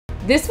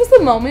This was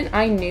the moment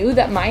I knew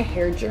that my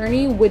hair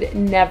journey would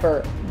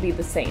never be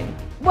the same.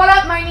 What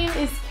up, my name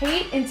is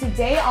Kate, and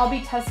today I'll be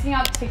testing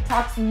out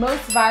TikTok's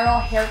most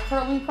viral hair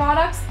curling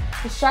products,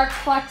 the Shark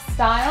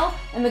FlexStyle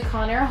and the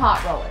Conair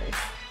Hot Rollers.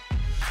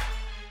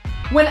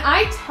 When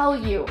I tell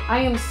you I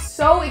am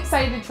so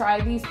excited to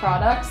try these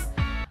products,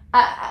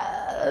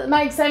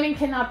 my excitement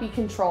cannot be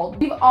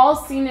controlled. We've all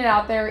seen it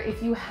out there.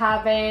 If you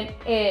haven't,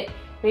 it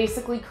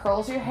basically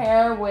curls your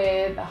hair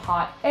with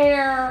hot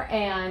air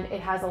and it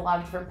has a lot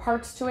of different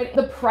parts to it.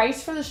 The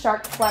price for the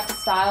Shark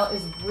FlexStyle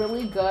is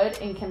really good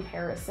in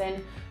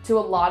comparison to a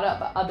lot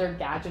of other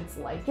gadgets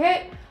like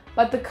it,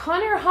 but the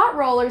Conair Hot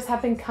Rollers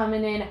have been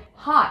coming in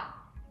hot,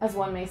 as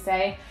one may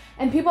say,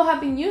 and people have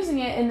been using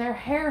it and their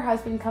hair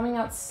has been coming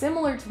out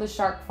similar to the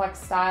Shark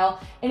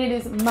FlexStyle, and it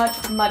is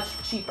much,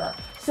 much cheaper.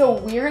 So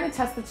we're gonna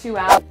test the two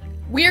out.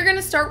 We are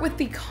gonna start with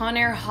the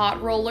Conair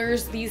Hot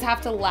Rollers. These have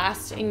to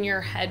last in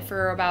your head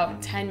for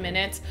about 10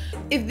 minutes.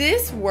 If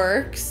this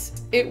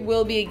works, it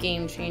will be a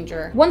game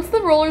changer. Once the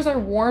rollers are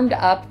warmed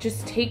up,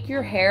 just take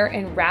your hair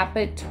and wrap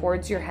it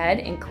towards your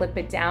head and clip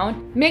it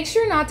down. Make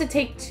sure not to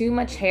take too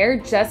much hair,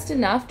 just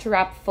enough to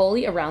wrap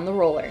fully around the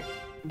roller.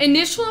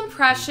 Initial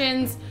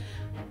impressions,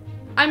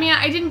 I mean,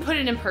 I didn't put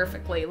it in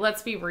perfectly,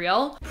 let's be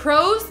real.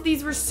 Pros,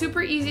 these were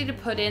super easy to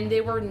put in. They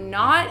were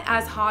not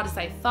as hot as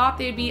I thought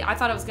they'd be. I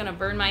thought I was gonna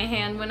burn my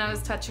hand when I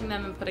was touching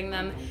them and putting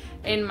them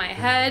in my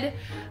head.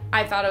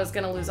 I thought I was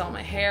gonna lose all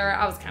my hair.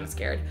 I was kind of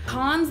scared.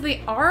 Cons,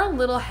 they are a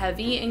little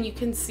heavy and you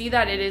can see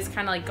that it is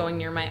kind of like going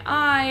near my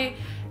eye,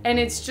 and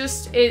it's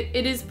just,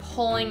 it is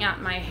pulling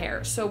at my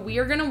hair. So we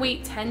are gonna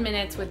wait 10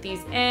 minutes with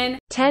these in.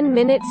 10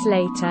 minutes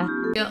later.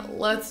 Yeah,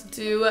 let's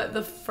do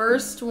the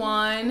first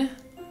one.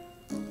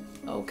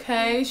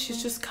 Okay,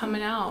 she's just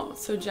coming out,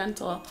 so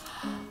gentle.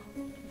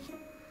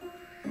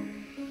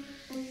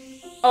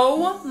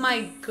 Oh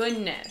my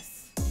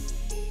goodness.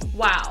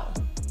 Wow.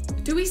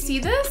 Do we see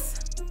this?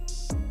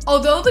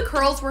 Although the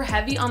curls were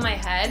heavy on my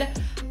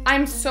head,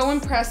 I'm so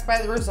impressed by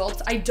the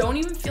results. I don't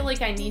even feel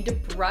like I need to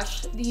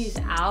brush these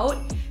out.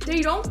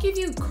 They don't give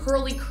you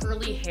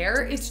curly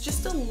hair. It's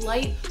just a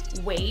light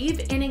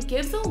wave and it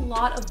gives a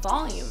lot of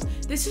volume.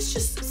 This is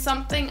just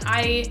something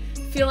I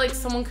feel like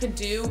someone could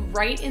do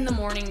right in the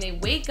morning. They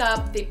wake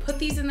up, they put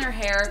these in their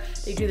hair,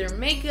 they do their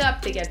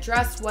makeup, they get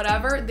dressed,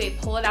 whatever, they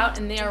pull it out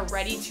and they are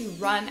ready to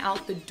run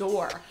out the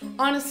door.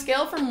 On a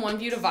scale from 1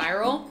 view to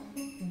viral,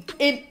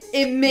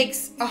 it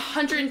makes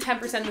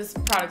 110% this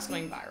product's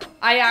going viral.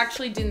 I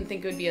actually didn't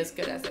think it would be as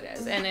good as it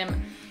is, and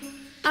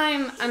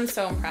I'm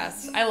so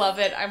impressed. I love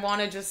it. I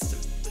want to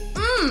just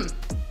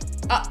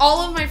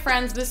all of my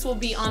friends, this will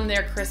be on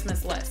their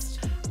Christmas list.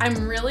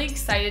 I'm really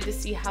excited to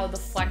see how the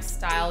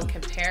FlexStyle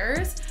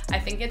compares. I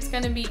think it's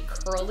gonna be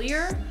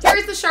curlier.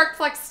 Here's the Shark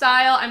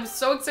FlexStyle. I'm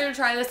so excited to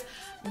try this.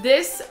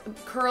 This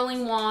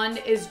curling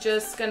wand is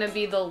just gonna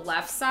be the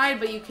left side,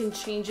 but you can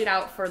change it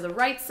out for the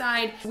right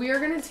side. We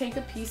are gonna take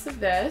a piece of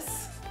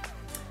this,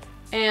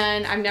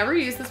 and I've never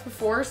used this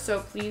before, so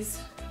please,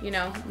 you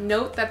know,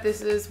 note that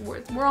this is,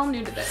 we're all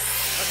new to this.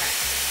 Okay.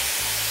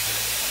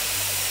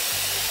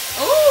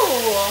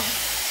 Oh!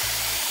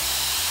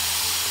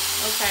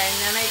 Okay,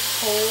 and then I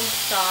cold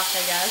stock,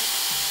 I guess.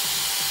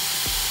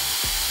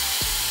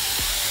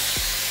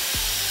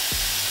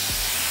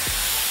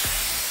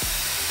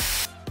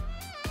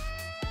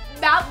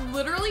 That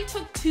literally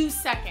took 2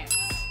 seconds.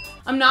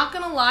 I'm not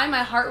gonna lie,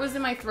 my heart was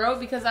in my throat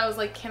because I was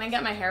like, can I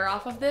get my hair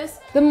off of this?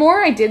 The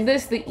more I did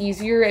this, the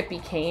easier it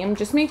became.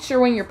 Just make sure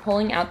when you're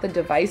pulling out the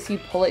device, you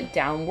pull it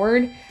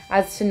downward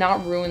as to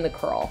not ruin the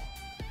curl.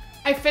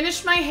 I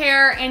finished my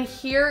hair and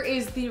here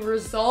is the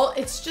result.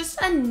 It's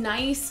just a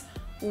nice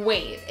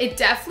wave. It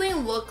definitely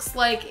looks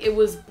like it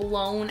was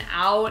blown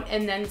out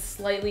and then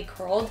slightly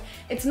curled.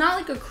 It's not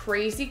like a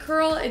crazy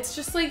curl, it's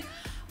just like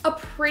a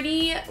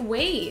pretty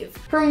wave.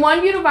 From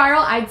 1 view to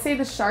viral, I'd say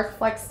the Shark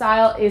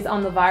FlexStyle is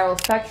on the viral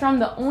spectrum.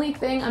 The only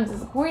thing I'm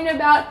disappointed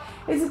about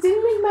is it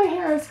didn't make my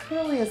hair as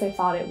curly as I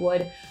thought it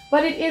would,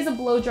 but it is a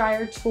blow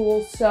dryer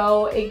tool,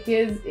 so it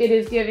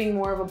is giving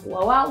more of a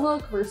blowout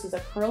look versus a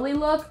curly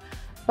look,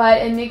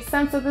 but it makes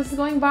sense that this is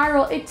going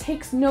viral. It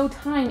takes no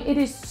time. It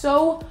is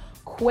so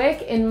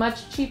quick and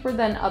much cheaper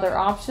than other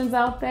options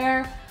out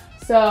there.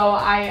 So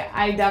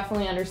I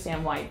definitely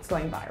understand why it's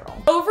going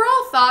viral.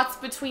 Overall thoughts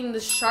between the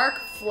Shark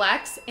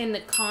Flex and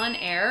the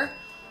Conair,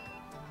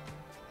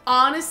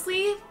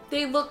 honestly,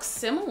 they look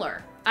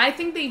similar. I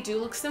think they do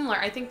look similar.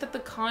 I think that the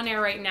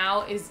Conair right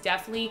now is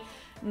definitely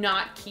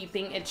not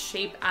keeping its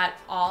shape at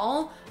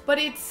all, but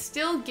it's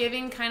still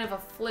giving kind of a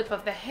flip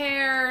of the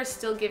hair,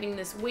 still giving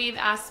this wave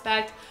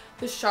aspect.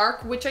 The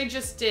Shark, which I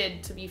just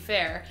did to be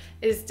fair,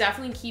 is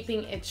definitely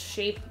keeping its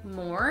shape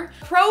more.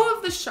 Pro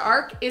of the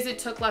Shark is it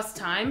took less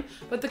time,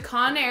 but the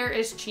Conair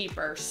is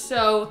cheaper.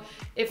 So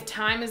if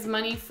time is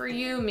money for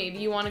you, maybe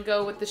you want to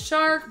go with the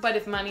Shark, but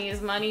if money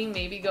is money,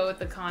 maybe go with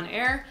the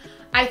Conair.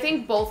 I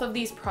think both of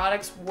these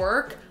products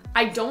work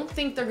I don't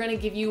think they're gonna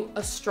give you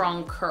a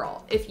strong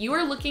curl. If you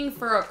are looking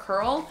for a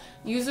curl,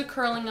 use a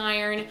curling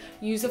iron,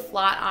 use a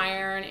flat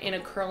iron in a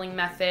curling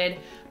method.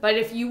 But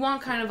if you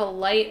want kind of a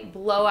light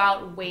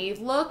blowout wave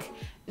look,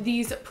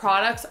 these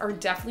products are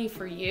definitely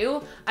for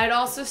you. I'd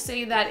also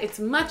say that it's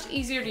much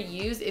easier to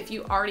use if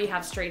you already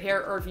have straight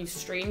hair or if you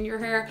straighten your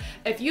hair.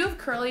 If you have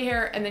curly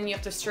hair and then you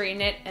have to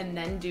straighten it and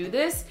then do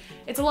this,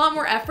 it's a lot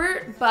more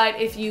effort, but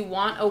if you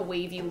want a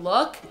wavy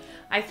look,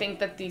 I think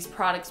that these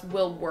products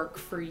will work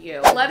for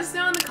you. Let us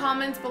know in the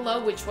comments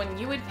below which one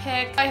you would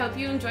pick. I hope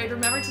you enjoyed.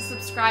 Remember to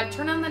subscribe,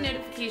 turn on the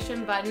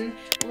notification button,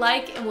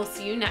 like, and we'll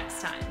see you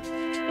next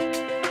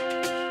time.